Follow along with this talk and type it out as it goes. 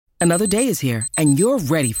Another day is here, and you're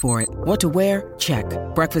ready for it. What to wear? Check.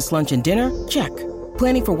 Breakfast, lunch, and dinner? Check.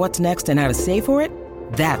 Planning for what's next and how to save for it?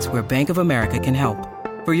 That's where Bank of America can help.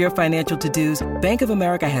 For your financial to-dos, Bank of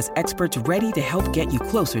America has experts ready to help get you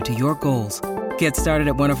closer to your goals. Get started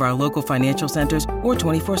at one of our local financial centers or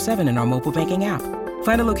 24/7 in our mobile banking app.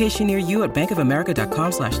 Find a location near you at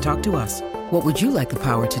bankofamerica.com/talktous. What would you like the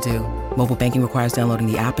power to do? Mobile banking requires downloading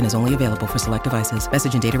the app and is only available for select devices.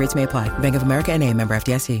 Message and data rates may apply. Bank of America N.A., member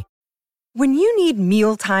FDIC. When you need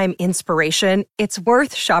mealtime inspiration, it's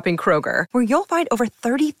worth shopping Kroger, where you'll find over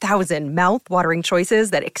 30,000 mouth-watering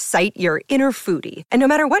choices that excite your inner foodie. And no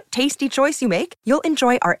matter what tasty choice you make, you'll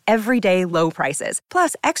enjoy our everyday low prices,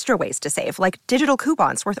 plus extra ways to save, like digital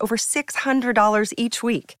coupons worth over $600 each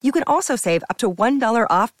week. You can also save up to $1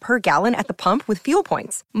 off per gallon at the pump with fuel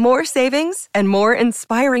points. More savings and more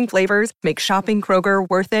inspiring flavors make shopping Kroger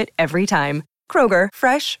worth it every time. Kroger,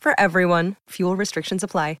 fresh for everyone. Fuel restrictions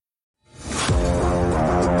apply.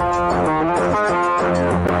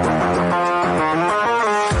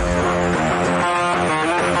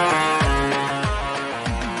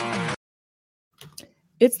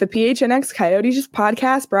 It's the PHNX Coyotes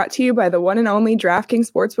podcast, brought to you by the one and only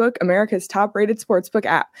DraftKings Sportsbook, America's top-rated sportsbook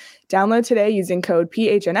app. Download today using code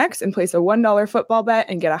PHNX and place a $1 football bet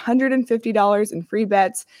and get $150 in free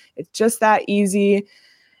bets. It's just that easy.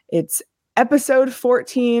 It's episode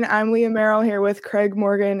 14. I'm Leah Merrill here with Craig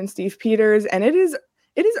Morgan and Steve Peters, and it is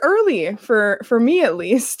early for me at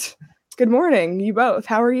least. Good morning, you both.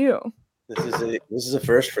 How are you? This is a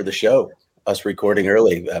first for the show. Us recording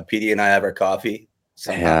early. PD and I have our coffee.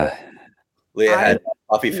 Yeah. Leah had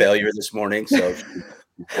coffee failure this morning, so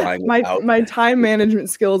my time management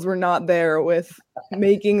skills were not there with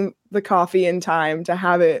making the coffee in time to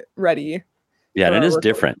have it ready. Yeah, and it is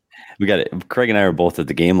different. We got it. Craig and I were both at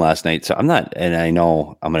the game last night, so I'm not, and I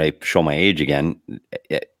know I'm going to show my age again.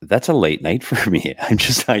 That's a late night for me. I'm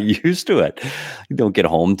just not used to it. You don't get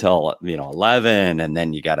home till 11, and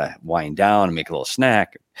then you got to wind down and make a little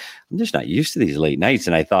snack. I'm just not used to these late nights,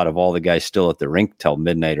 and I thought of all the guys still at the rink till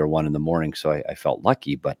midnight or 1 a.m, so I felt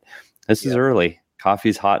lucky. But this is early.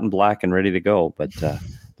 Coffee's hot and black and ready to go. But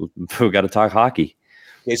we got to talk hockey.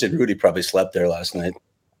 Jason Rudy probably slept there last night.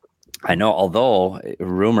 I know, although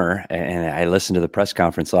rumor, and I listened to the press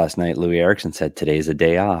conference last night, Louis Eriksson said today's a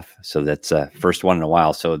day off. So that's first one in a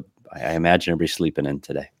while. So I imagine everybody's sleeping in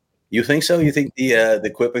today. You think so? You think the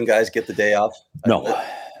equipment guys get the day off? No.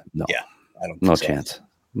 Yeah, I don't think no so. chance.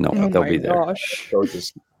 No, Oh they'll my be there. gosh.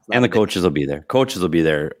 And the coaches will be there. Coaches will be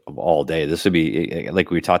there all day. This would be, like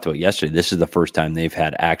we talked about yesterday, this is the first time they've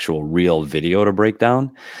had actual real video to break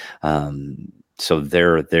down. So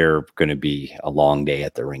they're going to be a long day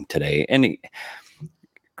at the rink today. And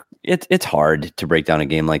it's hard to break down a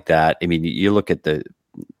game like that. I mean, you look at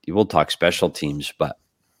we'll talk special teams, but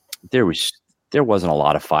there wasn't a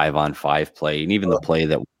lot of 5-on-5 play. And even the play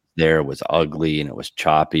that was there was ugly and it was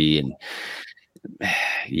choppy, and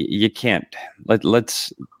you can't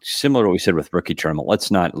let's similar to what we said with rookie tournament. Let's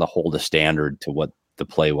not hold a standard to what the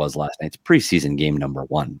play was last night. It's preseason game number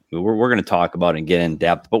 1. We're going to talk about and get in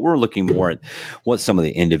depth, but we're looking more at what some of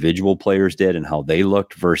the individual players did and how they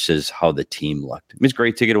looked versus how the team looked. It's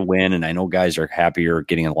great to get a win, and I know guys are happier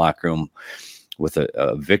getting in the locker room with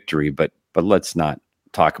a victory, but let's not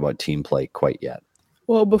talk about team play quite yet.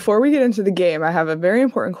 Well, before we get into the game, I have a very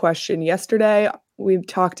important question. Yesterday, we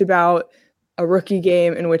talked about a rookie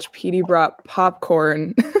game in which PD brought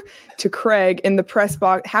popcorn to Craig in the press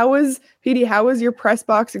box. How was your press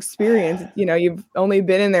box experience? You've only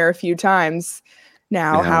been in there a few times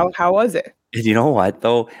now. Yeah. How was it? You know what,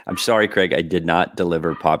 though? I'm sorry, Craig. I did not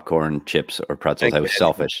deliver popcorn, chips, or pretzels. I was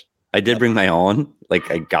selfish. I did bring my own. I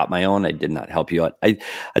got my own. I did not help you out. I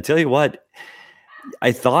tell you what,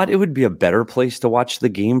 I thought it would be a better place to watch the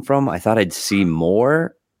game from. I thought I'd see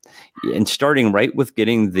more. And starting right with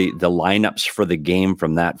getting the lineups for the game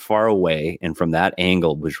from that far away and from that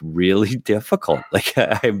angle was really difficult.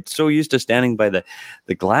 I'm so used to standing by the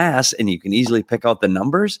glass, and you can easily pick out the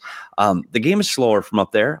numbers. The game is slower from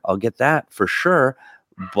up there. I'll get that for sure,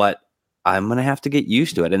 but I'm going to have to get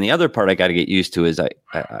used to it. And the other part I got to get used to is I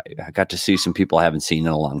got to see some people I haven't seen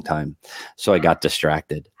in a long time. So I got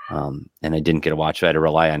distracted, and I didn't get to watch. I had to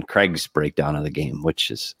rely on Craig's breakdown of the game, which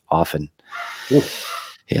is often...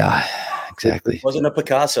 Yeah, exactly. It wasn't a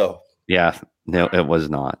Picasso. Yeah, no, it was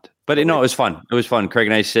not. But it was fun. It was fun. Craig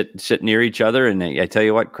and I sit near each other, and I tell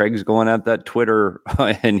you what, Craig's going at that Twitter,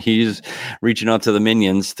 and he's reaching out to the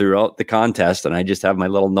minions throughout the contest, and I just have my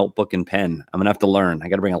little notebook and pen. I'm gonna have to learn. I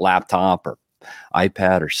got to bring a laptop or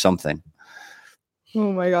iPad or something.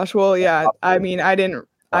 Oh my gosh! Well, yeah. I mean, I didn't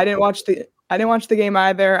watch the I didn't watch the game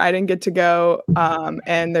either. I didn't get to go,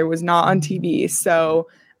 and there was not on TV. So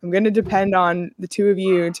I'm going to depend on the two of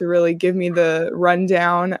you to really give me the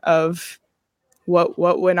rundown of what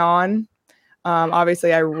went on.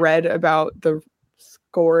 Obviously, I read about the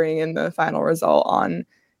scoring and the final result on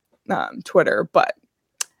Twitter, but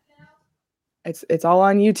it's all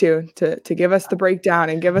on you two to give us the breakdown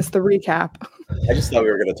and give us the recap. I just thought we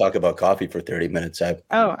were going to talk about coffee for 30 minutes.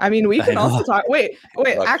 I mean, we can also talk. Wait.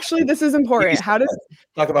 Actually, this is important. How does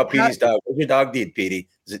talk about Petey's dog? What did your dog need, Petey?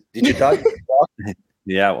 Did your dog walk?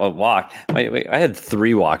 Yeah, well, walk. Wait, I had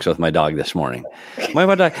 3 walks with my dog this morning.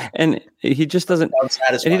 My dog, and he just doesn't,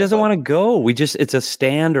 and he doesn't want to go. It's a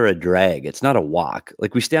stand or a drag. It's not a walk.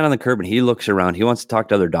 Like, we stand on the curb and he looks around. He wants to talk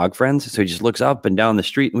to other dog friends, so he just looks up and down the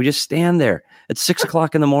street, and we just stand there at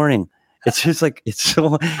 6:00 in the morning. It's just like, it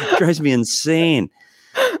drives me insane.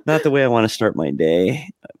 Not the way I want to start my day.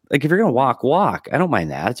 Like, if you're gonna walk. I don't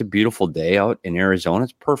mind that. It's a beautiful day out in Arizona.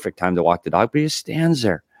 It's perfect time to walk the dog, but he just stands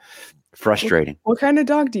there. Frustrating. What kind of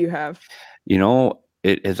dog do you have?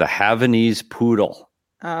 It is a Havanese poodle.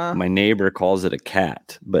 My neighbor calls it a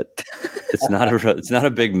cat, but it's not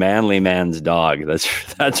a big manly man's dog.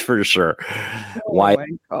 That's for sure.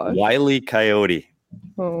 Wile E. Coyote.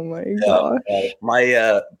 Oh my gosh.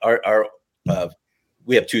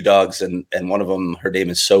 We have 2 dogs, and one of them, her name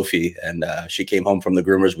is Sophie, and she came home from the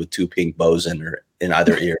groomers with 2 pink bows in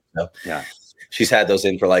either ear. So yeah, she's had those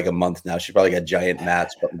in for like a month now. She probably got giant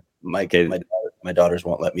mats, but my daughters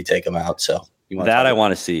won't let me take them out. So I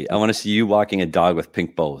want to see. I want to see you walking a dog with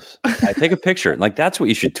pink bows. I take a picture. Like, that's what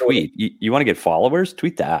you should tweet. You want to get followers?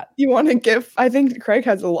 Tweet that. You want to give? I think Craig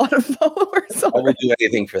has a lot of followers. I would do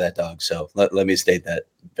anything for that dog. So let me state that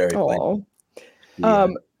very plainly.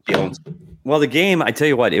 Well, the game, I tell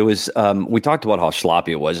you what, it was. We talked about how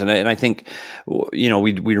sloppy it was, and I think, we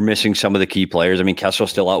were missing some of the key players. I mean,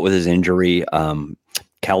 Kessel's still out with his injury.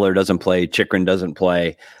 Keller doesn't play. Chychrun doesn't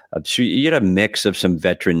play. So you get a mix of some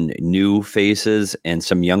veteran new faces and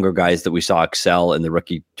some younger guys that we saw excel in the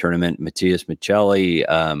rookie tournament. Matthias Michelli,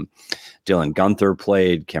 Dylan Gunther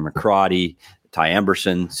played, Cameron Crotty, Ty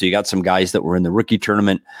Emberson. So you got some guys that were in the rookie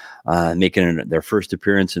tournament making their first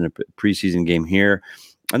appearance in a preseason game here.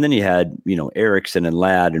 And then you had, Erickson and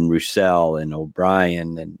Ladd and Roussel and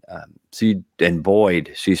O'Brien and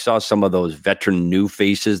Boyd. So you saw some of those veteran new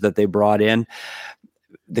faces that they brought in.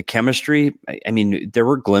 The chemistry, I mean, there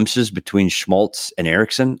were glimpses between Schmaltz and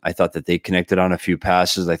Erickson. I thought that they connected on a few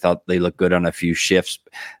passes. I thought they looked good on a few shifts.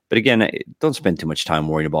 But again, don't spend too much time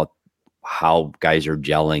worrying about how guys are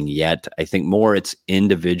gelling yet. I think more it's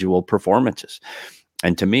individual performances.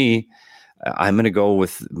 And to me, I'm going to go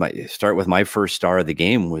start with my first star of the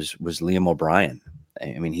game was Liam O'Brien.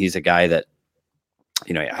 I mean, he's a guy that,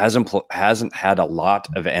 hasn't had a lot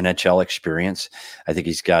of NHL experience. I think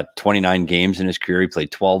he's got 29 games in his career. He played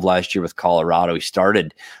 12 last year with Colorado. He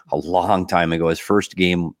started a long time ago. His first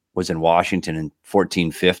game was in Washington in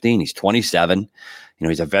 14-15. He's 27.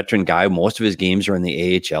 He's a veteran guy. Most of his games are in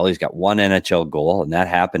the AHL. He's got 1 NHL goal, and that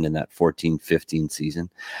happened in that 14-15 season.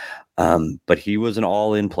 But he was an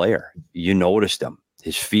all-in player. You noticed him.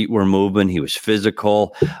 His feet were moving. He was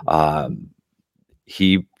physical.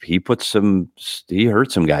 He hurt some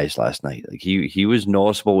guys last night. Like, he was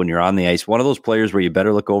noticeable when you're on the ice. One of those players where you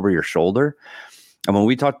better look over your shoulder. And when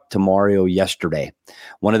we talked to Mario yesterday,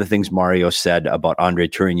 one of the things Mario said about Andre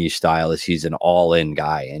Tourigny's style is he's an all-in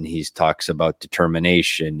guy, and he talks about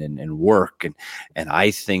determination and work. And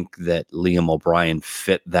I think that Liam O'Brien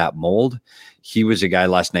fit that mold. He was a guy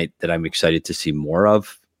last night that I'm excited to see more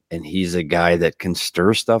of, and he's a guy that can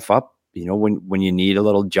stir stuff up, when you need a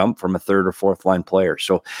little jump from a 3rd or 4th line player.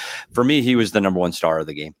 So for me, he was the number 1 star of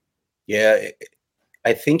the game. Yeah,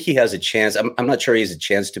 I think he has a chance. I'm not sure he has a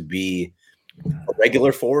chance to be a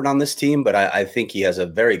regular forward on this team, but I think he has a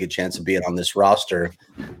very good chance of being on this roster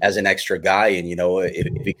as an extra guy. And,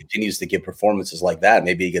 if he continues to give performances like that,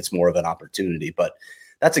 maybe he gets more of an opportunity. But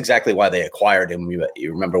that's exactly why they acquired him.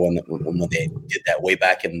 You remember when they did that way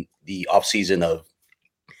back in the offseason of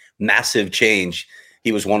massive change.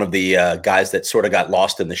 He was one of the guys that sort of got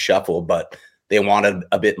lost in the shuffle, but they wanted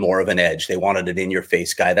a bit more of an edge. They wanted an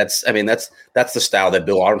in-your-face guy. That's the style that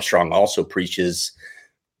Bill Armstrong also preaches.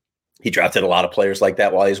 He drafted a lot of players like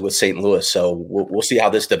that while he was with St. Louis. So we'll see how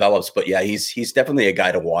this develops. But yeah, he's definitely a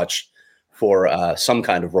guy to watch for some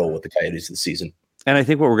kind of role with the Coyotes this season. And I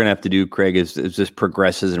think what we're going to have to do, Craig, is as this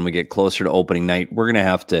progresses and we get closer to opening night, we're going to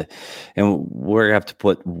have to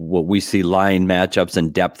put what we see line matchups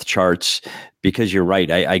and depth charts, because you're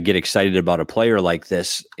right. I get excited about a player like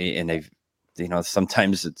this, and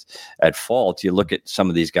sometimes it's at fault. You look at some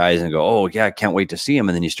of these guys and go, oh yeah, I can't wait to see him.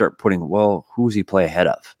 And then you start putting, well, who's he play ahead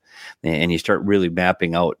of? and you start really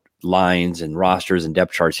mapping out lines and rosters and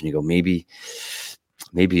depth charts, and you go, maybe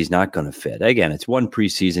he's not going to fit. Again, it's one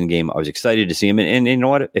preseason game. I was excited to see him. And you know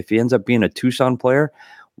what? If he ends up being a Tucson player,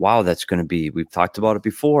 wow, that's going to be, we've talked about it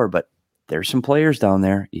before, but there's some players down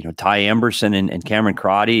there, Ty Emberson and Cameron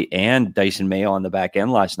Crotty and Dyson Mayo on the back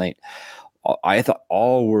end last night. I thought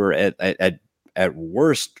all were at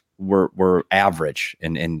worst were average.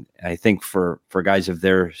 And I think for guys of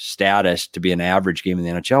their status to be an average game in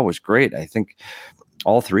the NHL was great. I think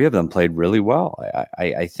all three of them played really well.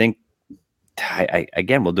 I think,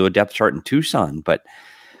 again, we'll do a depth chart in Tucson, but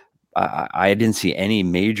I didn't see any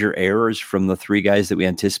major errors from the three guys that we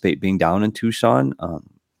anticipate being down in Tucson.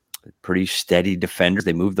 Pretty steady defenders.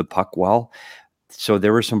 They moved the puck well. So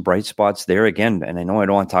there were some bright spots there again. And I know I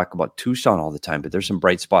don't want to talk about Tucson all the time, but there's some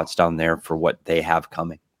bright spots down there for what they have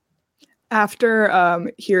coming.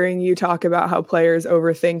 After hearing you talk about how players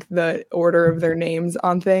overthink the order of their names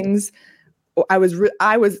on things, I was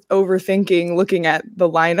overthinking looking at the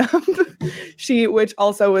lineup sheet, which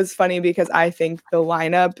also was funny because I think the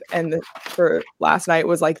lineup for last night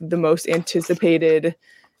was like the most anticipated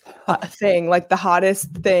thing, like the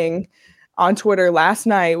hottest thing on Twitter last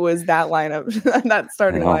night was that lineup, that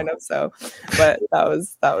starting lineup. So, but that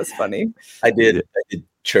was funny. I did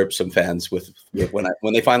chirp some fans with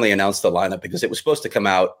when they finally announced the lineup, because it was supposed to come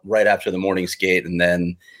out right after the morning skate, and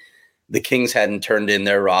then the Kings hadn't turned in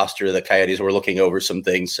their roster. The Coyotes were looking over some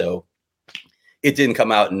things, so it didn't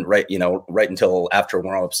come out and right until after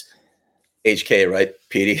warmups. HK, right,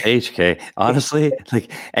 Petey? HK, honestly,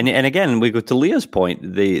 and again, we go to Leah's point.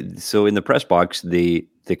 So in the press box, the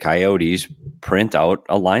Coyotes print out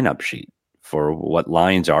a lineup sheet for what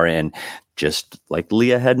lines are, and just like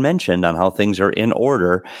Leah had mentioned on how things are in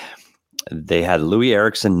order, they had Louis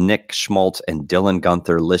Eriksson, Nick Schmaltz, and Dylan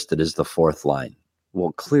Guenther listed as the fourth line.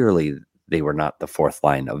 Well, clearly they were not the fourth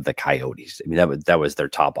line of the Coyotes. I mean, that was their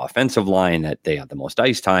top offensive line, that they had the most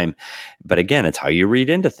ice time. But again, it's how you read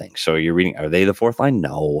into things. So you're reading, are they the fourth line?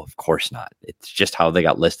 No, of course not. It's just how they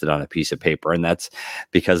got listed on a piece of paper. And that's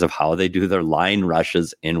because of how they do their line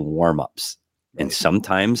rushes in warmups. And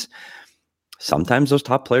sometimes those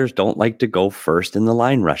top players don't like to go first in the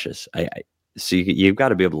line rushes. So you've got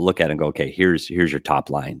to be able to look at it and go, okay, here's your top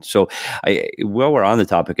line. So while we're on the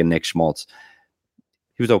topic of Nick Schmaltz,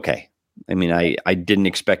 he was okay. I mean, I didn't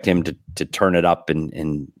expect him to turn it up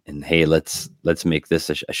and hey, let's make this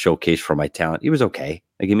a showcase for my talent. He was okay.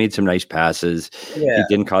 Like, he made some nice passes. Yeah. He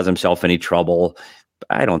didn't cause himself any trouble.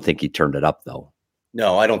 I don't think he turned it up, though.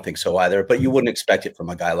 No, I don't think so either. But you wouldn't expect it from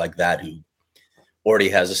a guy like that who already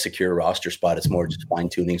has a secure roster spot. It's more just fine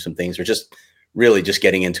tuning some things, or just really just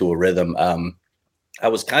getting into a rhythm. I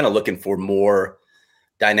was kind of looking for more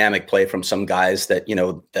dynamic play from some guys that,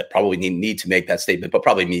 that probably need to make that statement, but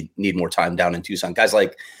probably need more time down in Tucson. Guys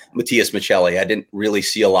like Matias Michelli, I didn't really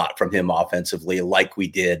see a lot from him offensively like we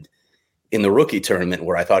did in the rookie tournament,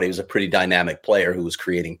 where I thought he was a pretty dynamic player who was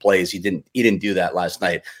creating plays. He didn't do that last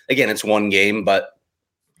night. Again, it's one game, but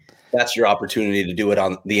that's your opportunity to do it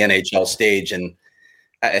on the NHL stage. And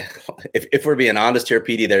if we're being honest here,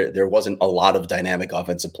 Petey, there wasn't a lot of dynamic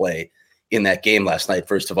offensive play in that game last night.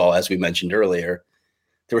 First of all, as we mentioned earlier,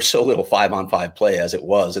 there was so little 5-on-5 play as it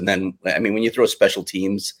was. And then, I mean, when you throw special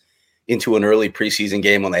teams into an early preseason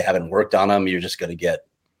game when they haven't worked on them, you're just going to get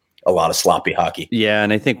a lot of sloppy hockey. Yeah,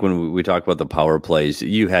 and I think when we talk about the power plays,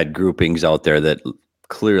 you had groupings out there that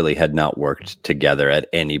clearly had not worked together at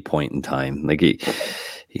any point in time. Like,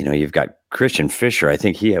 you've got Christian Fischer. I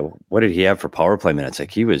think what did he have for power play minutes?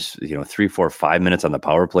 Like, he was, 3, 4, 5 minutes on the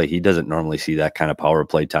power play. He doesn't normally see that kind of power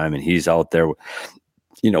play time, and he's out there,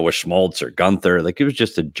 with Schmaltz or Guenther. Like, it was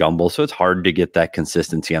just a jumble. So it's hard to get that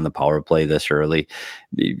consistency on the power play this early.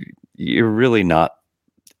 You're really not.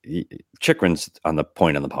 Chychrun's on the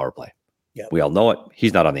point on the power play. Yep. We all know it.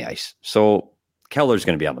 He's not on the ice. So Keller's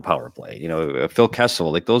going to be on the power play. Phil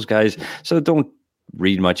Kessel, like those guys. So don't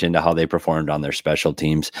read much into how they performed on their special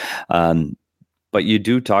teams. But you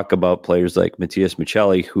do talk about players like Matias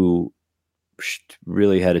Michelli, who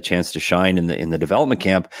really had a chance to shine in the development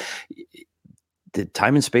camp. The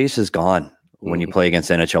time and space is gone when you play against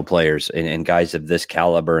NHL players and guys of this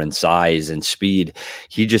caliber and size and speed.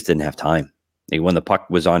 He just didn't have time. When the puck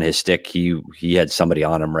was on his stick, he had somebody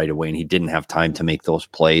on him right away, and he didn't have time to make those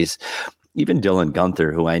plays. Even Dylan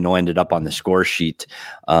Guenther, who I know ended up on the score sheet,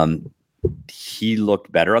 he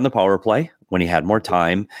looked better on the power play when he had more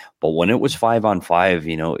time. But when it was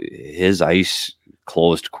 5-on-5, his ice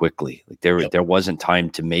closed quickly. Like, there wasn't time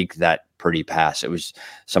to make that pretty pass. It was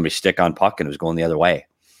somebody stick on puck and it was going the other way.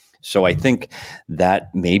 So I think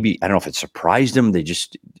that maybe, I don't know if it surprised him.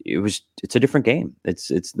 It's a different game.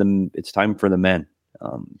 It's time for the men.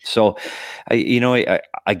 So,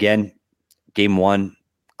 again, game one,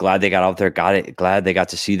 glad they got out there, glad they got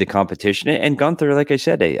to see the competition. And Guenther, like I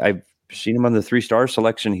said, I've seen him on the 3-star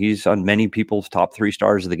selection. He's on many people's top 3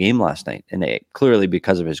 stars of the game last night, and clearly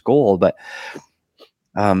because of his goal. But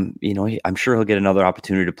I'm sure he'll get another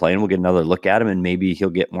opportunity to play, and we'll get another look at him, and maybe he'll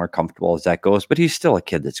get more comfortable as that goes. But he's still a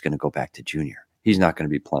kid that's going to go back to junior. He's not going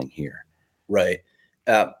to be playing here. Right.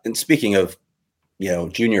 And speaking of,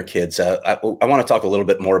 junior kids, I want to talk a little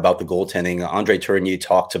bit more about the goaltending. Andre Tourigny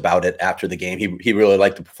talked about it after the game. He really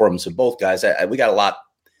liked the performance of both guys. We got a lot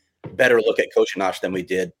better look at Kochenash than we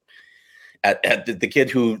did at the kid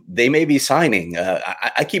who they may be signing.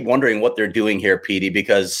 I keep wondering what they're doing here, Petey,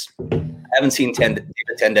 because I haven't seen David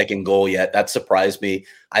Tendek in goal yet. That surprised me.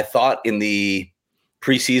 I thought in the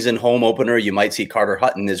preseason home opener, you might see Carter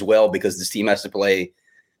Hutton as well, because this team has to play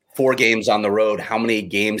 4 games on the road. How many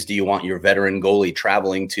games do you want your veteran goalie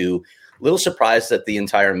traveling to? A little surprised at the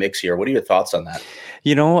entire mix here. What are your thoughts on that?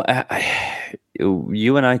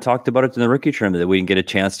 You and I talked about it in the rookie tournament that we didn't get a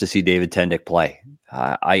chance to see David Tendek play.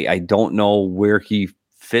 I don't know where he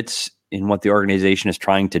fits in what the organization is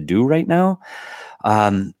trying to do right now.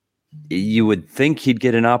 You would think he'd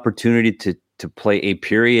get an opportunity to play a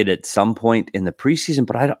period at some point in the preseason,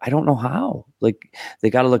 but I don't know how. Like,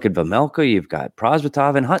 they got to look at Vejmelka, you've got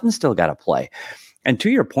Prosvetov, and Hutton still got to play. And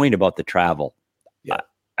to your point about the travel,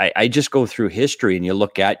 I just go through history, and you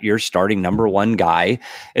look at your starting number 1 guy.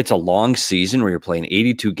 It's a long season where you're playing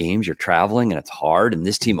 82 games, you're traveling, and it's hard, and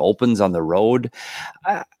this team opens on the road.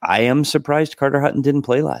 I am surprised Carter Hutton didn't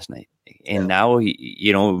play last night. And now,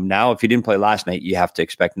 now if he didn't play last night, you have to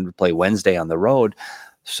expect him to play Wednesday on the road.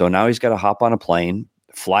 So now he's got to hop on a plane,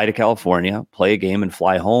 fly to California, play a game, and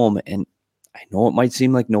fly home. And I know it might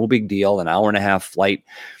seem like no big deal, an hour-and-a-half flight,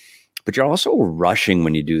 but you're also rushing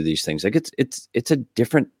when you do these things. Like, it's a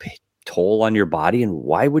different toll on your body. And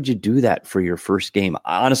why would you do that for your first game?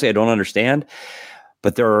 Honestly, I don't understand.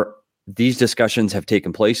 But these discussions have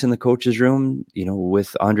taken place in the coaches' room,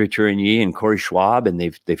 with Andre Tourigny and Corey Schwab, and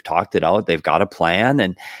they've talked it out. They've got a plan,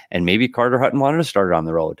 and maybe Carter Hutton wanted to start on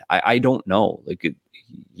the road. I don't know. Like,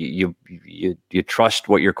 you trust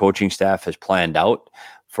what your coaching staff has planned out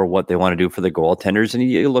for what they want to do for the goaltenders, and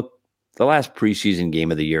you look. The last preseason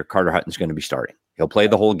game of the year, Carter Hutton's going to be starting. He'll play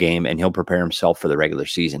the whole game, and he'll prepare himself for the regular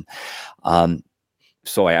season.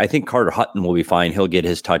 So I think Carter Hutton will be fine. He'll get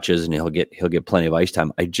his touches, and he'll get plenty of ice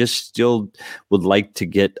time. I just still would like to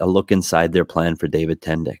get a look inside their plan for David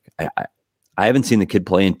Tendek. I haven't seen the kid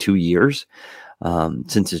play in 2 years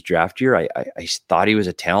since his draft year. I thought he was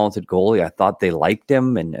a talented goalie. I thought they liked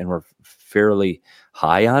him and were fairly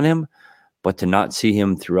high on him. But to not see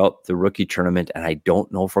him throughout the rookie tournament, and I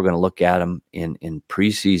don't know if we're going to look at him in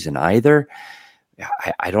preseason either.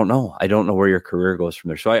 I don't know. I don't know where your career goes from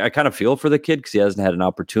there. So I kind of feel for the kid because he hasn't had an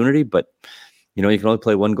opportunity. But you can only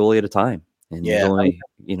play one goalie at a time, and there's only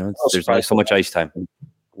so much ice time.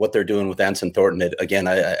 What they're doing with Anson Thornton, again,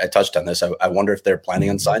 I touched on this. I wonder if they're planning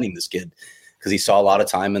on signing this kid because he saw a lot of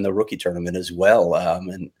time in the rookie tournament as well.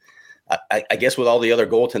 And I guess with all the other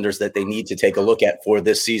goaltenders that they need to take a look at for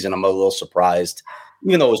this season, I'm a little surprised,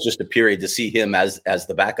 even though it was just a period, to see him as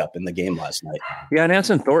the backup in the game last night. Yeah, and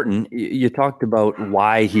Anson Thornton, you talked about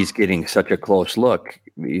why he's getting such a close look.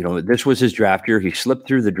 This was his draft year. He slipped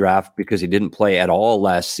through the draft because he didn't play at all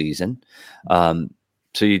last season.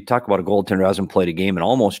 So you talk about a goaltender who hasn't played a game in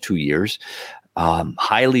almost 2 years.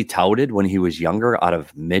 Highly touted when he was younger out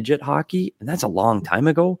of midget hockey, and that's a long time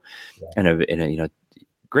ago. Yeah. And a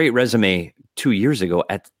great resume 2 years ago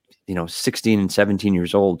at 16 and 17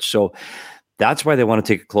 years old. So that's why they want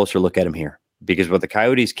to take a closer look at him here, because what the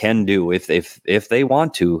Coyotes can do if they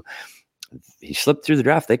want to, he slipped through the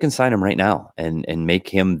draft, they can sign him right now and make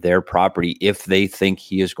him their property. If they think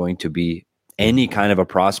he is going to be any kind of a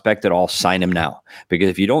prospect at all, sign him now. Because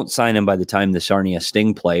if you don't sign him by the time the Sarnia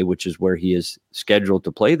Sting play, which is where he is scheduled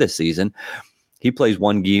to play this season, he plays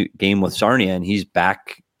one game with Sarnia and he's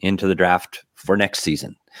back into the draft for next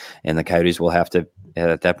season. And the Coyotes will have to,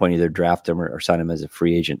 at that point, either draft him or sign him as a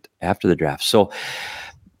free agent after the draft. So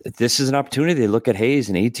this is an opportunity. They look at Hayes,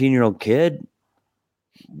 an 18-year-old kid.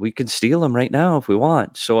 We could steal him right now if we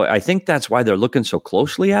want. So I think that's why they're looking so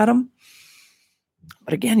closely at him.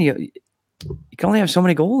 But again, you can only have so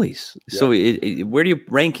many goalies. Yeah. So where do you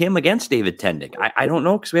rank him against David Tendek? I don't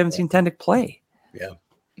know, because we haven't seen Tendek play. Yeah.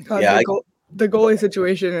 The goalie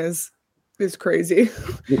situation is crazy.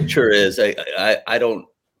 It sure is. I don't.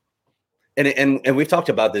 And we've talked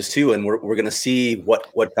about this too, and we're going to see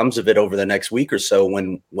what comes of it over the next week or so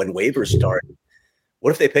when waivers start.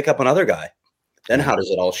 What if they pick up another guy? Then how does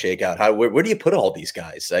it all shake out? Where do you put all these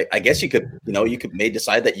guys? I guess you could may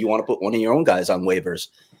decide that you want to put one of your own guys on waivers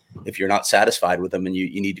if you're not satisfied with them and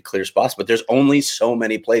you need to clear spots. But there's only so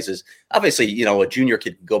many places. Obviously, a junior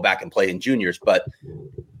could go back and play in juniors, but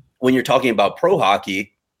when you're talking about pro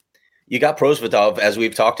hockey, you got Prosvetov, as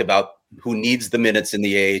we've talked about, who needs the minutes in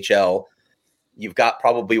the AHL. You've got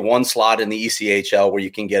probably one slot in the ECHL where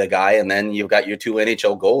you can get a guy, and then you've got your 2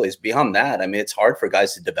 NHL goalies. Beyond that, I mean, it's hard for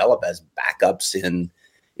guys to develop as backups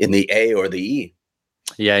in the A or the E.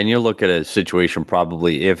 Yeah, and you look at a situation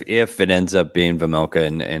probably if it ends up being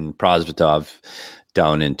Vejmelka and Prosvetov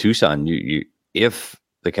down in Tucson, if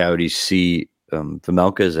the Coyotes see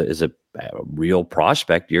Vejmelka as a real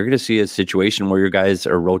prospect, you're going to see a situation where your guys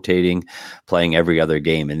are rotating, playing every other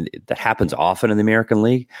game, and that happens often in the American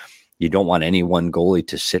League. You don't want any one goalie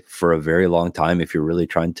to sit for a very long time if you're really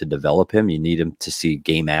trying to develop him. You need him to see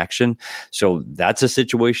game action. So that's a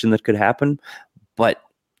situation that could happen. But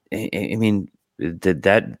I mean,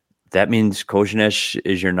 that means Kozinesh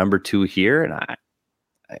is your number 2 here, and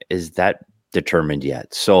is that determined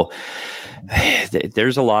yet? So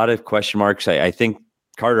there's a lot of question marks. I think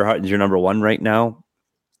Carter Hutton's your number 1 right now,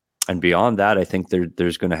 and beyond that, I think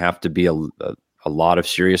there's going to have to be a lot of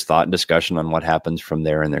serious thought and discussion on what happens from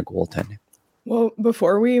there in their goaltending. Well,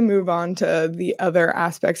 before we move on to the other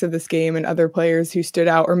aspects of this game and other players who stood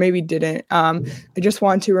out or maybe didn't, I just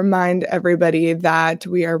want to remind everybody that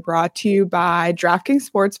we are brought to you by DraftKings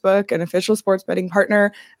Sportsbook, an official sports betting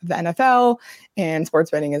partner of the NFL, and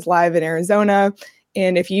sports betting is live in Arizona.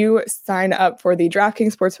 And if you sign up for the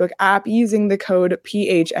DraftKings Sportsbook app using the code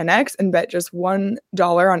PHNX and bet just $1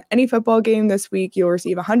 on any football game this week, you'll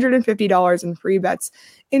receive $150 in free bets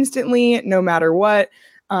instantly, no matter what.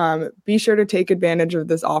 Be sure to take advantage of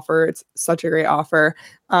this offer. It's such a great offer.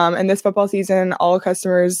 And this football season, all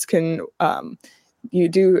customers can you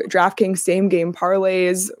do DraftKings same game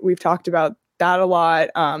parlays. We've talked about that a lot.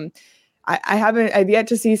 I've yet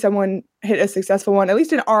to see someone hit a successful one, at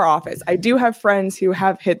least in our office. I do have friends who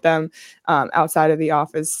have hit them outside of the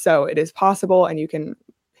office. So it is possible and you can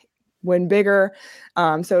win bigger.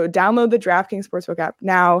 So download the DraftKings Sportsbook app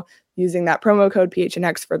now using that promo code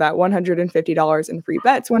PHNX for that $150 in free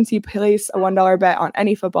bets once you place a $1 bet on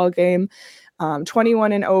any football game.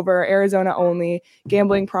 21 and over, Arizona only.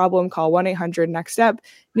 Gambling problem, call 1-800-NEXT-STEP.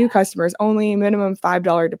 New customers only. Minimum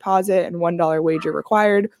 $5 deposit and $1 wager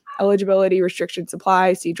required. Eligibility restrictions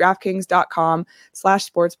apply. See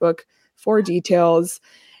DraftKings.com/sportsbook for details.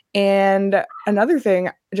 And another thing,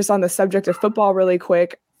 just on the subject of football really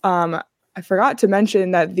quick, I forgot to mention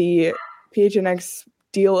that the PHNX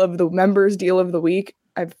members deal of the week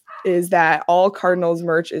is that all Cardinals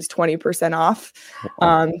merch is 20% off.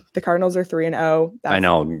 The Cardinals are 3-0. I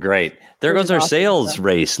know. Great. There goes our sales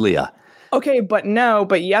race, Leah. Okay. But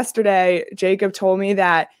yesterday, Jacob told me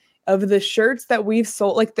that of the shirts that we've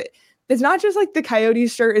sold, it's not just like the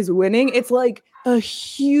Coyotes shirt is winning. It's like a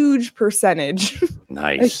huge percentage.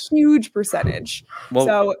 Nice. A huge percentage. Well,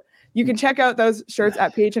 so you can check out those shirts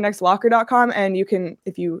at phnxlocker.com, and you can,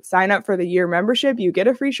 if you sign up for the year membership, you get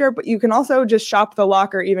a free shirt, but you can also just shop the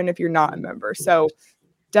locker even if you're not a member. So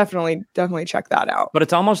definitely check that out. But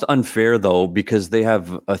it's almost unfair though, because they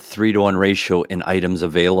have a 3-to-1 ratio in items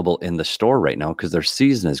available in the store right now because their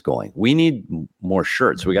season is going. We need more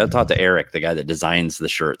shirts. We got to talk to Eric, the guy that designs the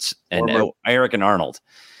shirts, and Eric and Arnold,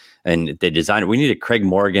 and they designed it. We need a Craig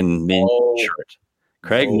Morgan minion shirt.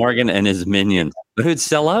 Craig Morgan and his minions. But it would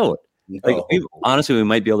sell out. Honestly, we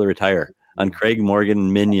might be able to retire on Craig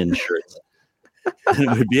Morgan minion shirts.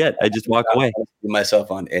 It would be it. I just walk away. Myself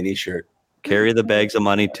on any shirt. Carry the bags of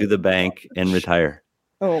money to the bank and retire.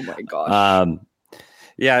 Oh my gosh. I'm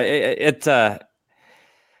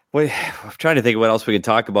trying to think of what else we could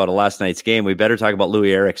talk about in last night's game. We better talk about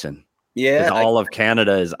Louis Eriksson. Yeah. All of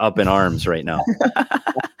Canada is up in arms right now.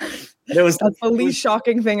 That's the least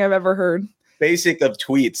shocking thing I've ever heard. Basic of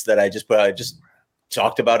tweets that I just put. I just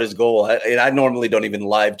talked about his goal. I normally don't even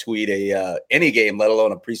live tweet any game, let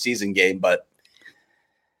alone a preseason game, but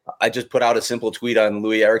I just put out a simple tweet on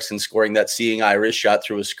Louis Eriksson scoring that seeing eye wrist shot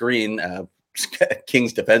through a screen.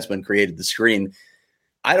 Kings defenseman created the screen.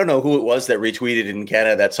 I don't know who it was that retweeted in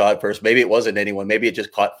Canada that saw it first. Maybe it wasn't anyone. Maybe it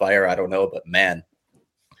just caught fire. I don't know, but man,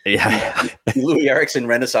 yeah, Louis Eriksson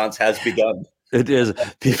renaissance has begun. It is.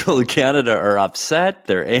 People in Canada are upset.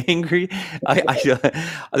 They're angry. I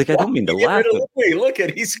don't mean to laugh. Look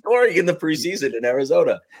at he's scoring in the preseason in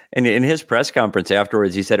Arizona. And in his press conference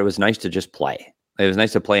afterwards, he said it was nice to just play. It was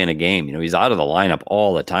nice to play in a game. He's out of the lineup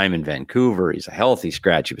all the time in Vancouver. He's a healthy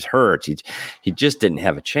scratch. He was hurt. He just didn't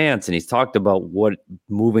have a chance. And he's talked about what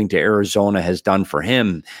moving to Arizona has done for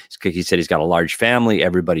him. He said he's got a large family.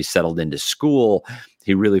 Everybody's settled into school.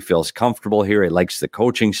 He really feels comfortable here. He likes the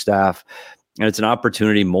coaching staff. And it's an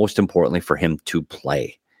opportunity, most importantly, for him to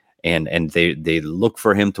play. And they look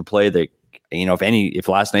for him to play. If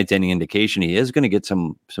last night's any indication, he is going to get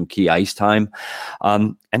some key ice time.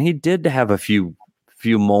 And he did have a few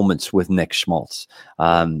moments with Nick Schmaltz.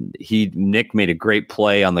 Nick made a great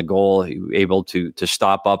play on the goal. He was able to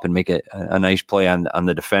stop up and make a nice play on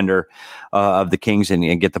the defender of the Kings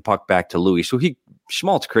and get the puck back to Louis. So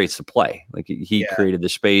Schmaltz creates the play. He created the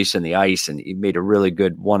space and the ice, and he made a really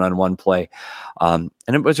good one-on-one play. And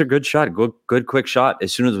it was a good shot, good quick shot.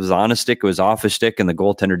 As soon as it was on a stick, it was off a stick, and the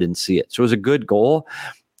goaltender didn't see it. So it was a good goal.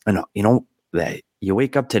 And that you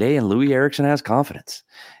wake up today and Louis Eriksson has confidence,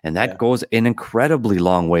 and that goes an incredibly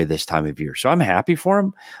long way this time of year. So I'm happy for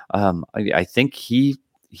him. I think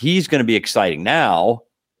he's going to be exciting. Now,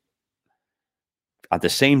 at the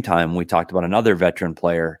same time, we talked about another veteran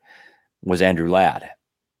player was Andrew Ladd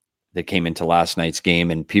that came into last night's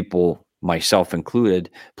game, and people, myself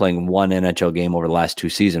included, playing one NHL game over the last 2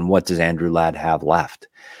 seasons. What does Andrew Ladd have left?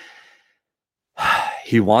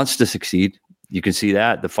 He wants to succeed. You can see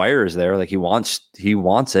that the fire is there. He wants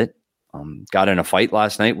it. Got in a fight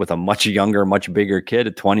last night with a much younger, much bigger kid,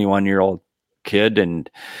 a 21-year-old kid. And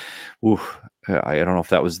I don't know if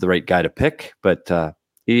that was the right guy to pick, but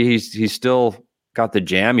he's still got the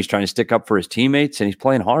jam. He's trying to stick up for his teammates, and he's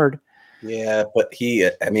playing hard. Yeah, but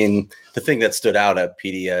the thing that stood out at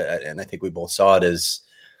PD, and I think we both saw it, is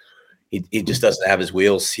he just doesn't have his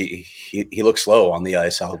wheels. He looks slow on the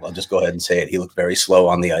ice. I'll just go ahead and say it. He looked very slow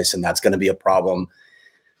on the ice, and that's going to be a problem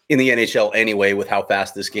in the NHL anyway, with how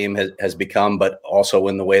fast this game has become, but also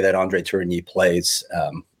in the way that Andre Tourigny plays.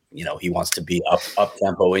 He wants to be up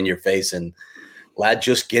tempo in your face, and Ladd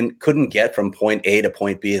just couldn't get from point A to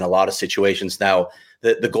point B in a lot of situations. Now,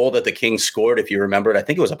 the goal that the Kings scored, if you remembered, I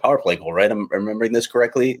think it was a power play goal, right? I'm remembering this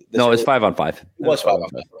correctly. No, it's 5-on-5. It was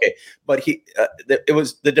 5-on-5. Okay, but it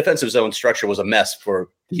was the defensive zone structure was a mess for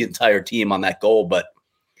the entire team on that goal, but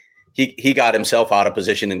he got himself out of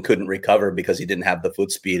position and couldn't recover because he didn't have the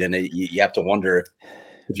foot speed, and you have to wonder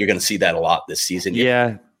if you're going to see that a lot this season.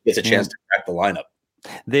 It's a chance to crack the lineup.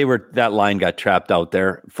 That line got trapped out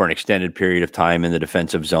there for an extended period of time in the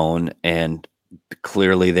defensive zone, and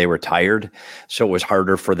clearly they were tired. So it was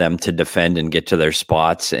harder for them to defend and get to their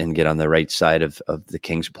spots and get on the right side of the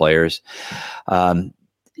Kings players.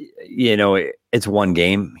 It's one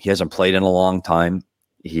game. He hasn't played in a long time.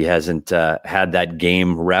 He hasn't had that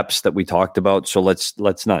game reps that we talked about. So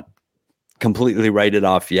let's not completely write it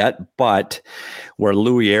off yet, but where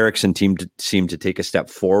Louis Eriksson seemed to take a step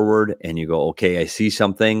forward and you go, okay, I see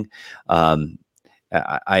something.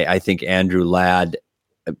 I think Andrew Ladd,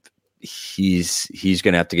 he's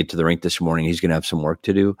going to have to get to the rink this morning. He's going to have some work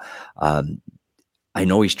to do. I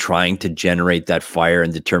know he's trying to generate that fire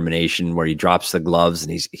and determination where he drops the gloves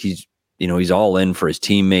and he's all in for his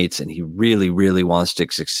teammates, and he really, really wants to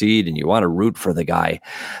succeed, and you want to root for the guy.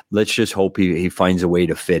 Let's just hope he finds a way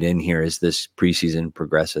to fit in here as this preseason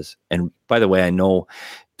progresses. And by the way,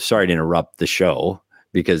 sorry to interrupt the show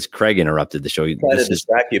because Craig interrupted the show. I'm trying to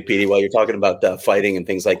distract you, Petey, while you're talking about fighting and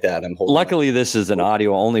things like that. Luckily, this is an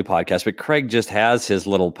audio-only podcast, but Craig just has his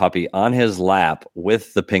little puppy on his lap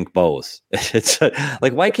with the pink bows. It's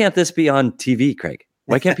why can't this be on TV, Craig?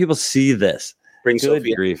 Why can't people see this? Bring Good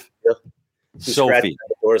Sophie. grief. Sophie at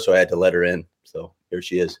the door, so I had to let her in. So here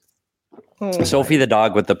she is. Sophie the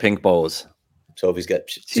dog with the pink bows. Sophie's got.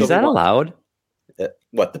 Is that allowed?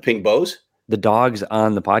 What, the pink bows? The dogs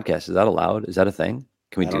on the podcast. Is that allowed? Is that a thing?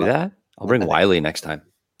 Can we do that? I'll bring Wiley next time.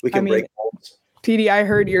 We can break bones. PD, I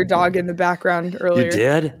heard your dog in the background earlier. You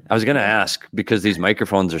did? I was going to ask because these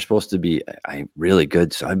microphones are supposed to be really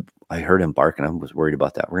good. So I heard him bark and I was worried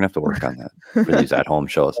about that. We're going to have to work on that for these at-home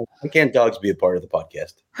shows. Why can't dogs be a part of the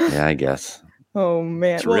podcast? Yeah, I guess. Oh,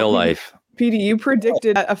 man. It's real life. PD, you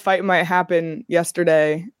predicted a fight might happen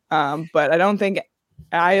yesterday, but I don't think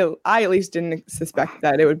I at least didn't suspect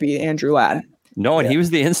that it would be Andrew Ladd. No, and he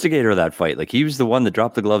was the instigator of that fight. He was the one that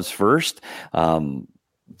dropped the gloves first. You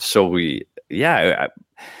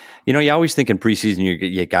always think in preseason you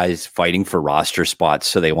get guys fighting for roster spots,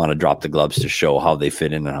 so they want to drop the gloves to show how they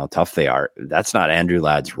fit in and how tough they are. That's not Andrew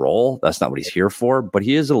Ladd's role. That's not what he's here for. But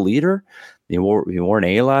he is a leader. He wore an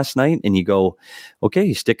A last night, and you go, okay,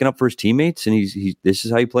 he's sticking up for his teammates, and this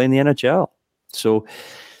is how you play in the NHL. So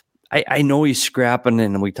I know he's scrapping,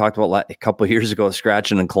 and we talked about a couple of years ago,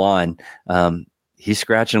 scratching and clawing. He's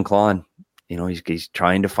scratching and clawing. he's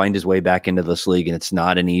trying to find his way back into this league, and it's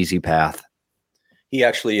not an easy path. He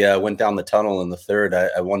actually went down the tunnel in the third.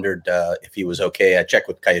 I wondered if he was okay. I checked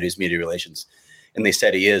with Coyotes media relations, and they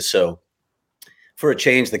said he is. So for a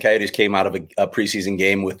change, the Coyotes came out of a preseason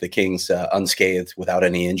game with the Kings unscathed without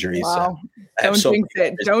any injuries. Wow.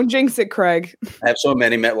 Don't jinx it, Craig. I have so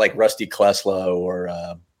many met like Rusty Klesla or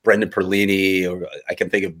Brendan Perlini, or I can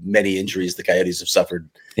think of many injuries the Coyotes have suffered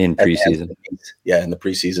in preseason. In the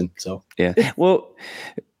preseason. So yeah. Well,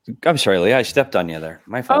 I'm sorry, Leah, I stepped on you there.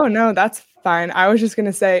 My fault. Oh no, that's fine. I was just going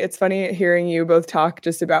to say, it's funny hearing you both talk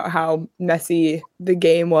just about how messy the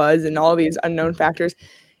game was and all these unknown factors.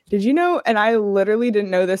 Did you know, and I literally didn't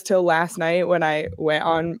know this till last night when I went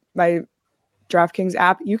on my DraftKings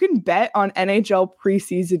app, you can bet on NHL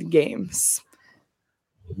preseason games.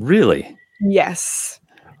 Really? Yes.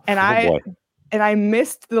 And I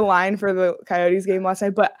missed the line for the Coyotes game last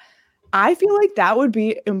night, but I feel like that would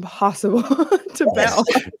be impossible to bet on.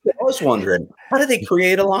 I was wondering, how do they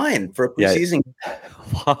create a line for a preseason? Yeah.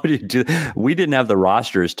 How do you do? We didn't have the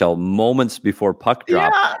rosters till moments before puck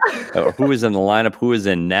drop. Yeah. Who was in the lineup? Who was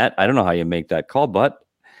in net? I don't know how you make that call, but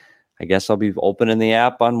I guess I'll be opening the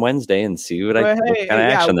app on Wednesday and see what kind of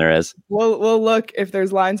action there is. We'll look if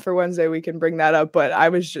there's lines for Wednesday. We can bring that up. But I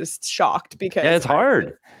was just shocked because it's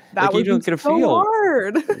hard. That would be so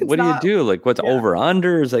hard. What do you do? Like what's over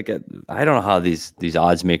unders? Like I don't know how these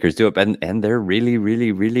odds makers do it, and they're really,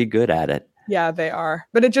 really, really good at it. Yeah, they are.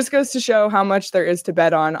 But it just goes to show how much there is to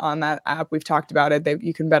bet on that app. We've talked about it.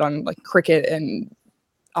 You can bet on like cricket and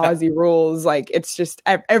Aussie rules. Like it's just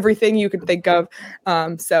everything you could think of.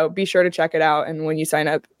 So be sure to check it out. And when you sign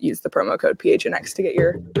up, use the promo code PHNX to get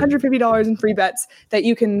your $150 in free bets that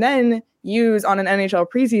you can then use on an NHL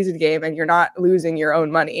preseason game, and you're not losing your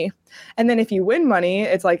own money. And then if you win money,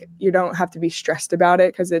 it's like you don't have to be stressed about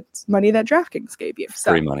it because it's money that DraftKings gave you.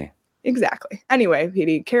 So, free money. Exactly. Anyway,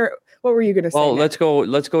 Petey, what were you going to say? Well, let's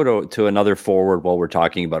go to another forward while we're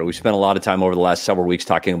talking about it. We spent a lot of time over the last several weeks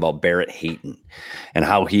talking about Barrett Hayton and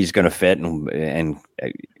how he's going to fit, and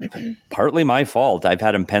partly my fault. I've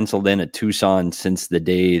had him penciled in at Tucson since the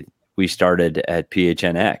day we started at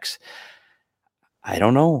PHNX. I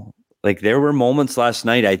don't know. Like there were moments last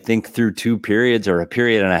night, I think through two periods or a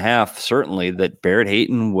period and a half, certainly, that Barrett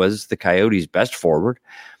Hayton was the Coyotes' best forward.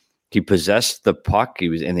 He possessed the puck. He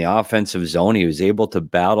was in the offensive zone. He was able to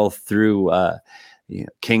battle through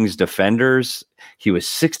Kings defenders. He was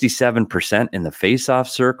 67% in the faceoff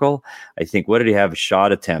circle. I think, what did he have?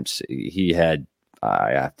 Shot attempts. He had,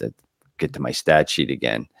 I have to get to my stat sheet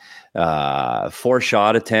again. 4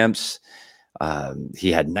 shot attempts.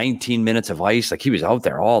 He had 19 minutes of ice. Like he was out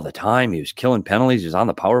there all the time. He was killing penalties. He was on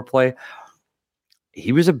the power play.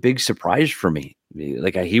 He was a big surprise for me.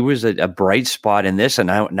 Like he was a bright spot in this. And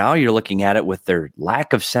now you're looking at it with their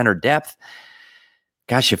lack of center depth.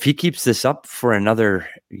 Gosh, if he keeps this up for another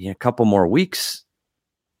couple more weeks,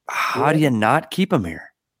 how do you not keep him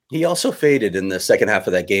here? He also faded in the second half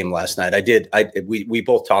of that game last night. We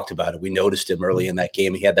both talked about it. We noticed him early in that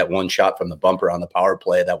game. He had that one shot from the bumper on the power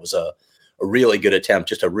play. That was a really good attempt,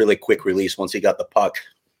 just a really quick release once he got the puck.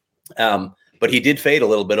 But he did fade a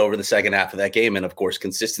little bit over the second half of that game. And of course,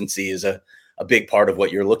 consistency is a big part of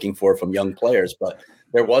what you're looking for from young players. But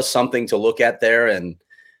there was something to look at there. And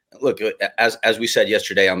look, as we said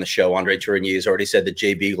yesterday on the show, Andre Tourigny has already said that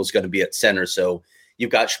Jay Beagle is going to be at center. So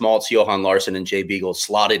you've got Schmaltz, Johan Larsson, and Jay Beagle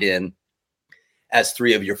slotted in as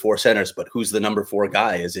 3 of your 4 centers. But who's the number 4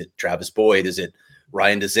 guy? Is it Travis Boyd? Is it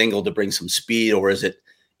Ryan Dzingel to bring some speed? Or is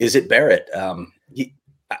it Barrett?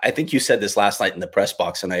 I think you said this last night in the press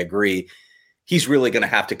box, and I agree. He's really going to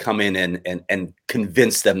have to come in and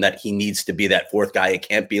convince them that he needs to be that 4th guy. It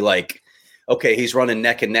can't be like, okay, he's running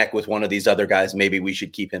neck and neck with one of these other guys. Maybe we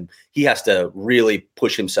should keep him. He has to really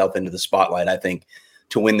push himself into the spotlight, I think,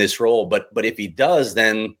 to win this role. But if he does,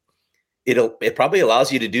 then it probably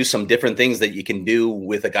allows you to do some different things that you can do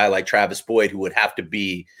with a guy like Travis Boyd, who would have to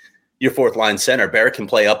be your 4th line center. Barrett can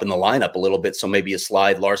play up in the lineup a little bit, so maybe you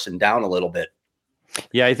slide Larson down a little bit.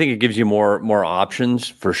 Yeah, I think it gives you more options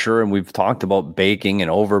for sure. And we've talked about baking and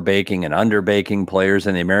over baking and under baking players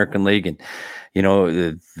in the American League. And,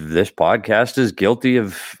 this podcast is guilty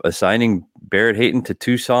of assigning Barrett Hayton to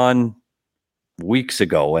Tucson weeks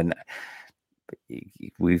ago. And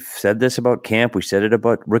we've said this about camp. We said it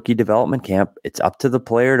about rookie development camp. It's up to the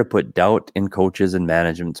player to put doubt in coaches and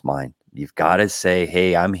management's mind. You've got to say,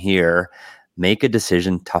 hey, I'm here. Make a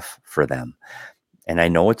decision tough for them. And I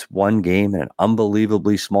know it's one game and an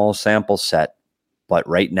unbelievably small sample set, but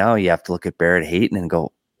right now you have to look at Barrett Hayton and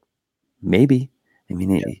go, maybe. I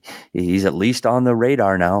mean, he's at least on the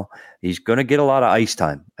radar now. He's going to get a lot of ice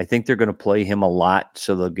time. I think they're going to play him a lot,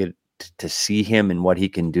 so they'll get to see him and what he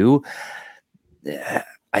can do.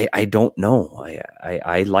 I don't know.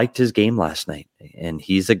 I liked his game last night, and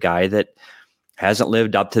he's a guy that hasn't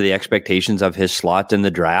lived up to the expectations of his slot in the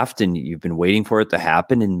draft, and you've been waiting for it to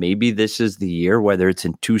happen. And maybe this is the year, whether it's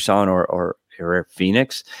in Tucson or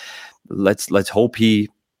Phoenix. Let's hope he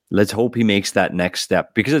makes that next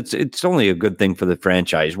step, because it's only a good thing for the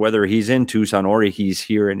franchise, whether he's in Tucson or he's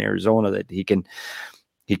here in Arizona, that he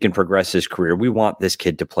can progress his career. We want this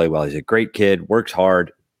kid to play well. He's a great kid, works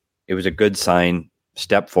hard. It was a good sign,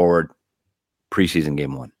 step forward, preseason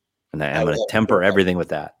game 1. And I'm going to temper everything with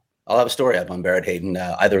that. I'll have a story up on Barrett Hayton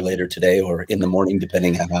either later today or in the morning,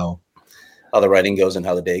 depending on how the writing goes and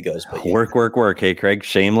how the day goes. But yeah. Work. Hey, Craig,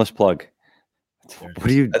 shameless plug. What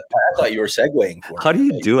do you? I thought you were segueing for How do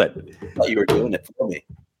you do it? I thought you were doing it for me.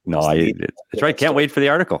 No, that's right. Can't wait for the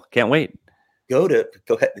article. Can't wait. Go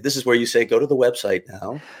ahead. This is where you say, go to the website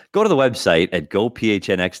now. Go to the website at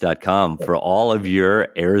gophnx.com for all of your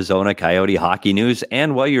Arizona Coyote hockey news.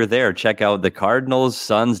 And while you're there, check out the Cardinals,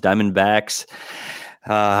 Suns, Diamondbacks,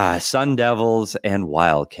 Sun Devils, and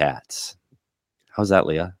Wildcats. How's that,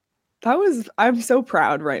 Leah? I'm so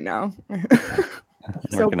proud right now.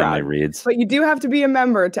 So working on my reads. But you do have to be a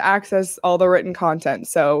member to access all the written content.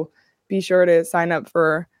 So be sure to sign up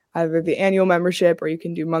for either the annual membership, or you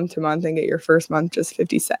can do month to month and get your first month just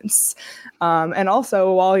 50 cents. And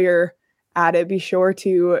also, while you're at it, be sure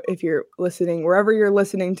to, if you're listening, wherever you're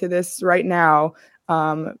listening to this right now,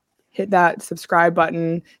 hit that subscribe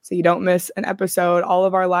button so you don't miss an episode. All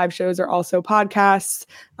of our live shows are also podcasts,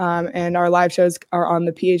 and our live shows are on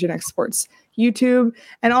the PHNX Sports YouTube.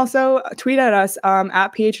 And also tweet at us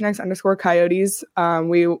at PHNX_Coyotes.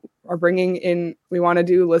 We want to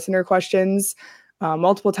do listener questions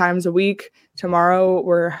multiple times a week. Tomorrow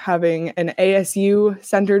we're having an ASU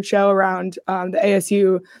centered show around the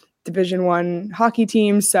ASU Division I hockey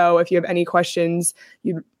team. So if you have any questions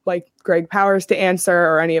you'd like Greg Powers to answer,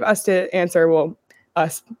 or any of us to answer, well,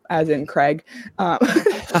 us as in Craig, about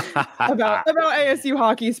ASU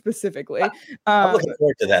hockey specifically. I'm looking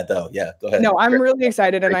forward to that, though. Yeah, go ahead. No, I'm really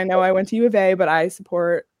excited, and I know I went to U of A, but I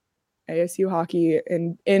support ASU hockey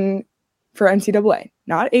in for NCAA,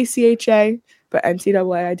 not ACHA, but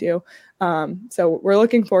NCAA I do. So we're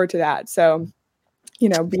looking forward to that. So,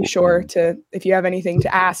 be sure to, if you have anything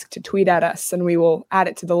to ask, to tweet at us, and we will add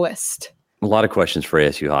it to the list. A lot of questions for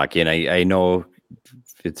ASU hockey, and I know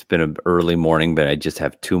it's been an early morning, but I just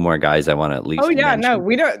have 2 more guys I want to at least mention. No,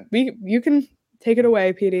 we don't. You can take it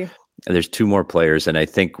away, PD. There's 2 more players, and I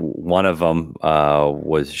think one of them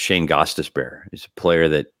was Shane Gostisbehere. He's a player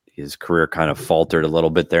that his career kind of faltered a little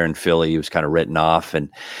bit there in Philly. He was kind of written off. And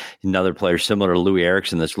another player similar to Louis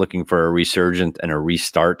Eriksson that's looking for a resurgent and a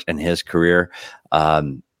restart in his career.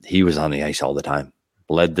 He was on the ice all the time.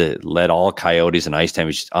 Led all Coyotes in ice time. He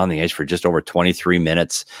was on the ice for just over 23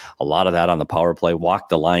 minutes. A lot of that on the power play. Walked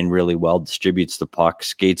the line really well. Distributes the puck.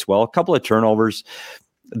 Skates well. A couple of turnovers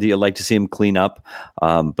that you'd like to see him clean up.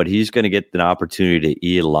 But he's going to get an opportunity to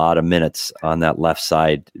eat a lot of minutes on that left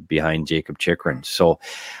side behind Jakob Chychrun. So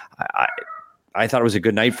I thought it was a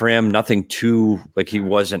good night for him. Nothing too, like, he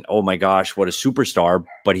wasn't, oh my gosh, what a superstar,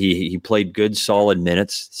 but he played good, solid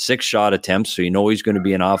minutes, 6 shot attempts. So he's going to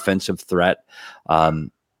be an offensive threat.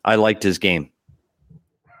 I liked his game.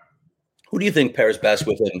 Who do you think pairs best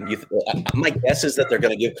with him? My guess is that they're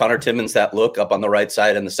going to give Connor Timmins that look up on the right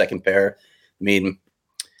side in the second pair. I mean,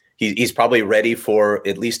 he's probably ready for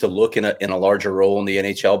at least a look in a larger role in the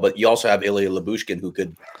NHL, but you also have Ilya Lyubushkin, who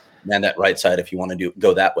could man that right side if you want to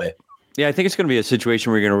go that way. Yeah, I think it's going to be a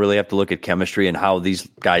situation where you're going to really have to look at chemistry and how these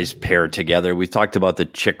guys pair together. We've talked about the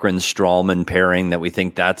Chychrun-Stralman pairing, that we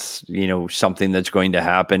think that's, something that's going to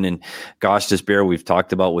happen. And Gostisbehere, we've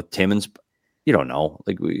talked about with Timmins. You don't know.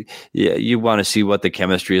 You want to see what the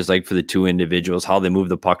chemistry is like for the 2 individuals, how they move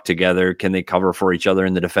the puck together. Can they cover for each other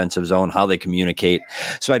in the defensive zone? How they communicate.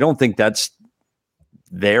 So I don't think that's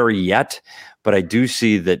there yet, but I do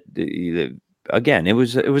see that again, it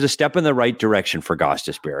was a step in the right direction for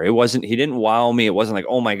Gostisbehere. He didn't wow me. It wasn't like,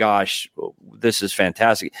 oh my gosh, this is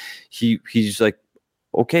fantastic. He's like,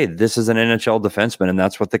 okay, this is an NHL defenseman, and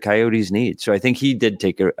that's what the Coyotes need. So I think he did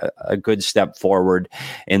take a good step forward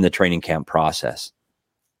in the training camp process.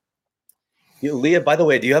 Leah, by the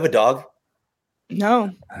way, do you have a dog?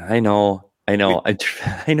 No. I know. I know.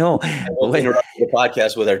 We'll interrupt the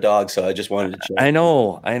podcast with our dog, so I just wanted to check. I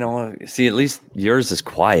know. See, at least yours is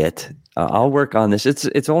quiet. I'll work on this.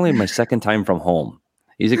 It's only my second time from home.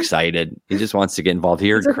 He's excited. He just wants to get involved.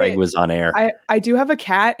 Here, okay. Craig was on air. I do have a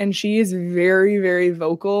cat, and she is very, very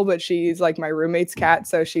vocal, but she's like my roommate's cat,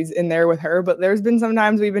 so she's in there with her. But there's been some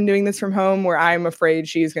times we've been doing this from home where I'm afraid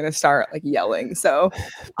she's going to start like yelling. So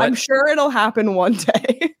I'm sure it'll happen one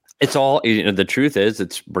day. It's all, the truth is,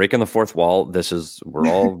 it's breaking the fourth wall. We're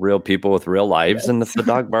all real people with real lives. Yes. And if the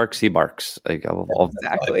dog barks, he barks.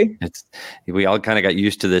 Exactly. We all kind of got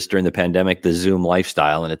used to this during the pandemic, the Zoom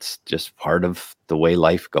lifestyle, and it's just part of the way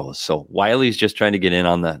life goes. So Wiley's just trying to get in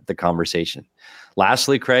on the conversation.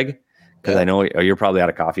 Lastly, Craig, because I know you're probably out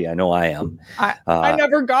of coffee. I know I am. I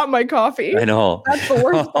never got my coffee. I know. That's the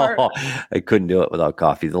worst part. I couldn't do it without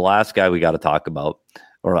coffee. The last guy we got to talk about,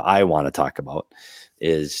 or I want to talk about,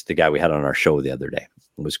 is the guy we had on our show the other day.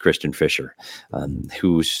 It was Christian Fischer,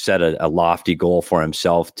 who set a lofty goal for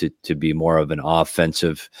himself to be more of an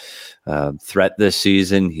offensive threat this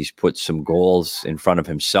season. He's put some goals in front of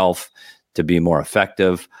himself to be more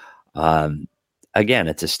effective. Again,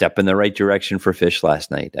 it's a step in the right direction for Fish last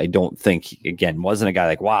night. I don't think, again, wasn't a guy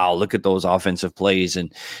like, wow, look at those offensive plays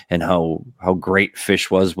and how great Fish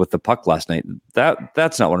was with the puck last night.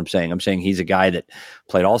 That's not what I'm saying. I'm saying he's a guy that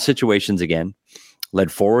played all situations again, led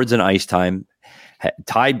forwards in ice time,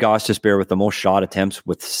 tied Gostisbehere with the most shot attempts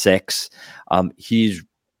with 6.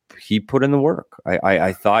 He put in the work.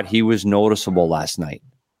 I thought he was noticeable last night.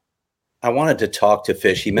 I wanted to talk to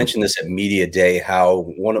Fish. He mentioned this at Media Day, how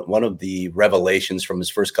one of the revelations from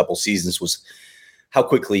his first couple seasons was how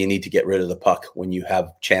quickly you need to get rid of the puck when you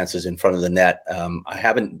have chances in front of the net. I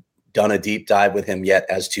haven't done a deep dive with him yet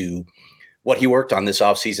as to what he worked on this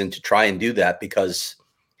offseason to try and do that, because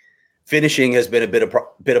finishing has been a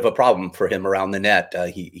bit of a problem for him around the net.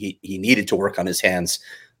 He needed to work on his hands.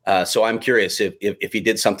 So I'm curious if he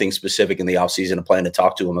did something specific in the offseason. I plan to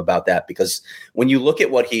talk to him about that, because when you look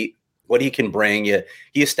at what he can bring,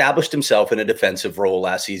 he established himself in a defensive role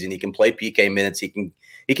last season. He can play PK minutes. He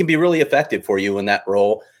can be really effective for you in that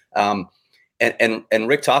role. And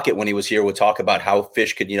Rick Tocchet, when he was here, would talk about how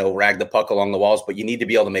Fish could, rag the puck along the walls, but you need to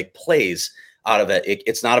be able to make plays out of it.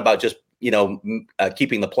 It's not about just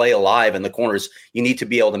keeping the play alive in the corners. You need to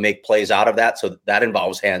be able to make plays out of that. So that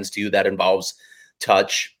involves hands too. That involves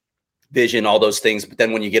touch, vision, all those things. But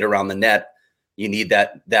then when you get around the net, you need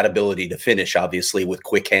that ability to finish, obviously, with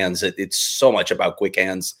quick hands. It's so much about quick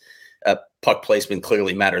hands. Puck placement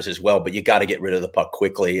clearly matters as well, but you got to get rid of the puck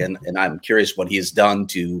quickly. And I'm curious what he has done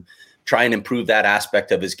to try and improve that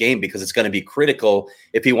aspect of his game, because it's going to be critical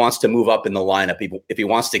if he wants to move up in the lineup, if he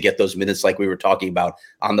wants to get those minutes like we were talking about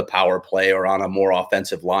on the power play or on a more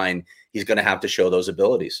offensive line. He's going to have to show those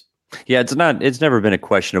abilities. Yeah, it's never been a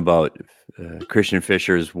question about Christian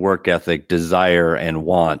Fischer's work ethic, desire, and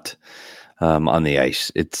want on the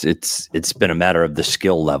ice. It's been a matter of the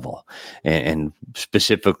skill level, and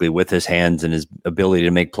specifically with his hands and his ability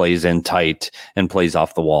to make plays in tight and plays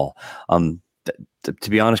off the wall.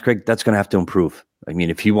 To be honest, Craig, that's going to have to improve. I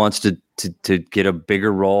mean, if he wants to get a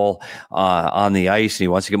bigger role on the ice and he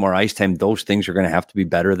wants to get more ice time, those things are going to have to be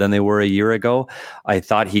better than they were a year ago. I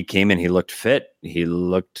thought he came in, he looked fit, he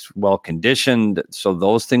looked well conditioned, so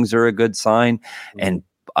those things are a good sign. And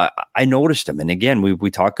I noticed him. And again,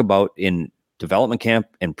 we talk about in development camp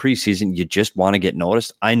and preseason, you just want to get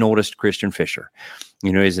noticed. I noticed Christian Fischer.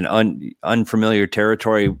 He's an unfamiliar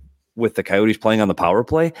territory with the Coyotes playing on the power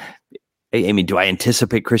play. I mean, do I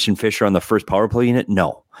anticipate Christian Fischer on the first power play unit?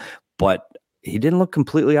 No, but he didn't look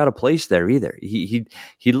completely out of place there either. He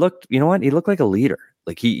looked, he looked like a leader.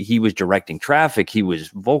 Like he was directing traffic. He was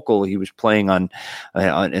vocal. He was playing on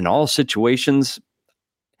in all situations.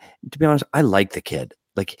 To be honest, I like the kid.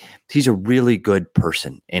 Like, he's a really good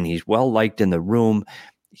person and he's well liked in the room.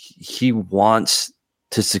 He wants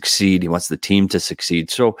to succeed. He wants the team to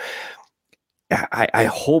succeed. So I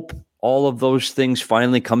hope all of those things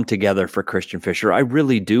finally come together for Christian Fischer. I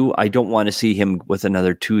really do. I don't want to see him with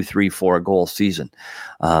another 2, 3, 4 goal season.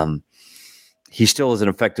 He still is an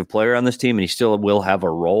effective player on this team, and he still will have a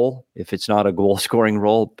role if it's not a goal scoring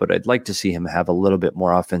role, but I'd like to see him have a little bit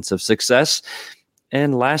more offensive success.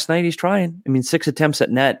 And last night he's trying. I mean, 6 attempts at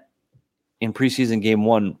net in preseason game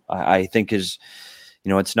 1, I think is,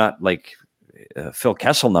 it's not like Phil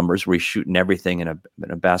Kessel numbers where he's shooting everything in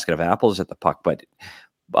a basket of apples at the puck, but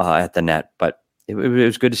at the net. But it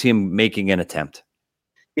was good to see him making an attempt.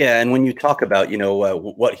 Yeah, and when you talk about,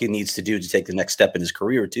 what he needs to do to take the next step in his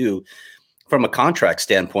career too, from a contract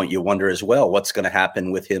standpoint, you wonder as well what's going to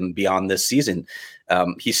happen with him beyond this season.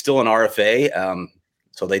 He's still an RFA,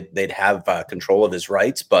 so they'd have control of his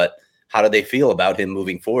rights. But how do they feel about him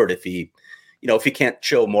moving forward if he can't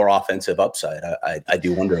show more offensive upside? I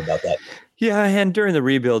do wonder about that. Yeah, and during the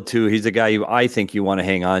rebuild too, he's a guy who I think you want to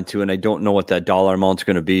hang on to, and I don't know what that dollar amount's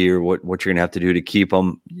going to be or what you're going to have to do to keep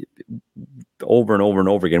him. Over and over and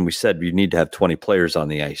over again, we said you need to have 20 players on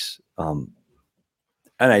the ice, and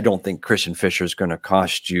I don't think Christian Fischer is going to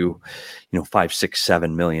cost you, $5, $6,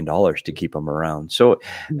 $7 million to keep him around. So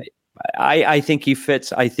I think he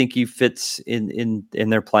fits. I think he fits in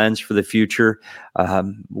their plans for the future.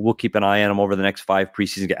 We'll keep an eye on him over the next 5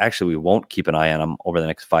 preseason. Actually, we won't keep an eye on him over the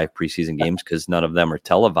next 5 preseason games because none of them are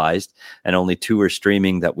televised, and only 2 are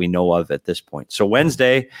streaming that we know of at this point. So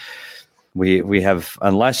Wednesday, we have,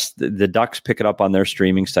 unless the Ducks pick it up on their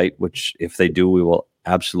streaming site, which if they do, we will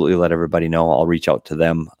absolutely let everybody know. I'll reach out to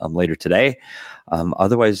them later today.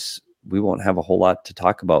 Otherwise, we won't have a whole lot to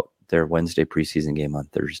talk about their Wednesday preseason game on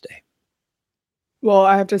Thursday. Well,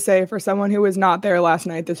 I have to say, for someone who was not there last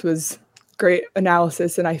night, this was great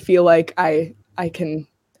analysis, and I feel like I can,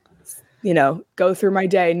 go through my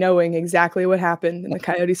day knowing exactly what happened in the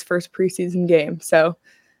Coyotes' first preseason game. So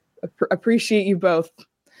appreciate you both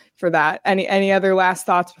for that. Any other last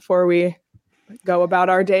thoughts before we go about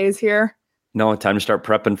our days here? No, time to start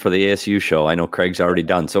prepping for the ASU show. I know Craig's already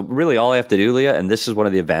done. So really all I have to do, Leah, and this is one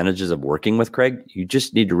of the advantages of working with Craig, you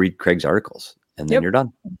just need to read Craig's articles, and then you're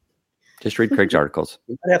done. Just read Craig's articles.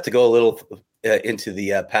 I have to go a little into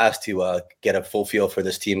the past to get a full feel for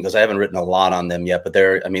this team because I haven't written a lot on them yet. But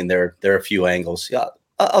there are a few angles. Yeah,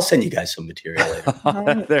 I'll send you guys some material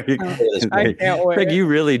later. There you go. I can't wait. Craig, you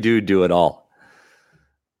really do it all.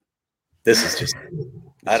 This is just.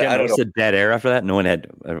 I don't know. A dead air after that. No one had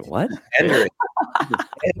what? Entering.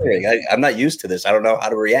 I'm not used to this. I don't know how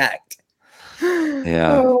to react.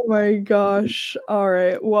 Yeah. Oh my gosh. All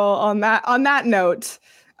right. Well, on that note.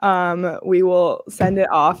 We will send it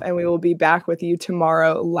off and we will be back with you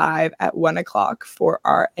tomorrow live at 1:00 for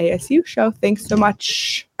our ASU show. Thanks so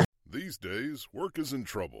much. These days, work is in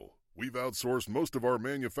trouble. We've outsourced most of our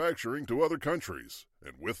manufacturing to other countries.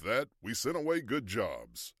 And with that, we sent away good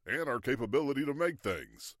jobs and our capability to make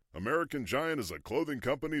things. American Giant is a clothing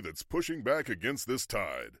company that's pushing back against this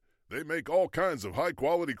tide. They make all kinds of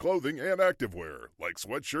high-quality clothing and activewear, like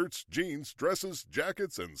sweatshirts, jeans, dresses,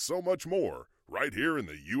 jackets, and so much more, right here in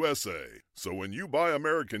the USA. So when you buy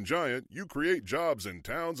American Giant, you create jobs in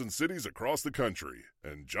towns and cities across the country.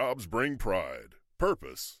 And jobs bring pride,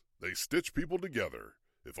 purpose. They stitch people together.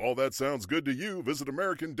 If all that sounds good to you, visit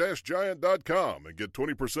American-Giant.com and get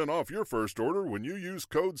 20% off your first order when you use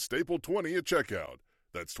code STAPLE20 at checkout.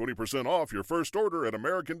 That's 20% off your first order at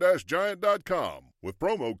American-Giant.com with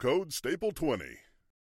promo code STAPLE20.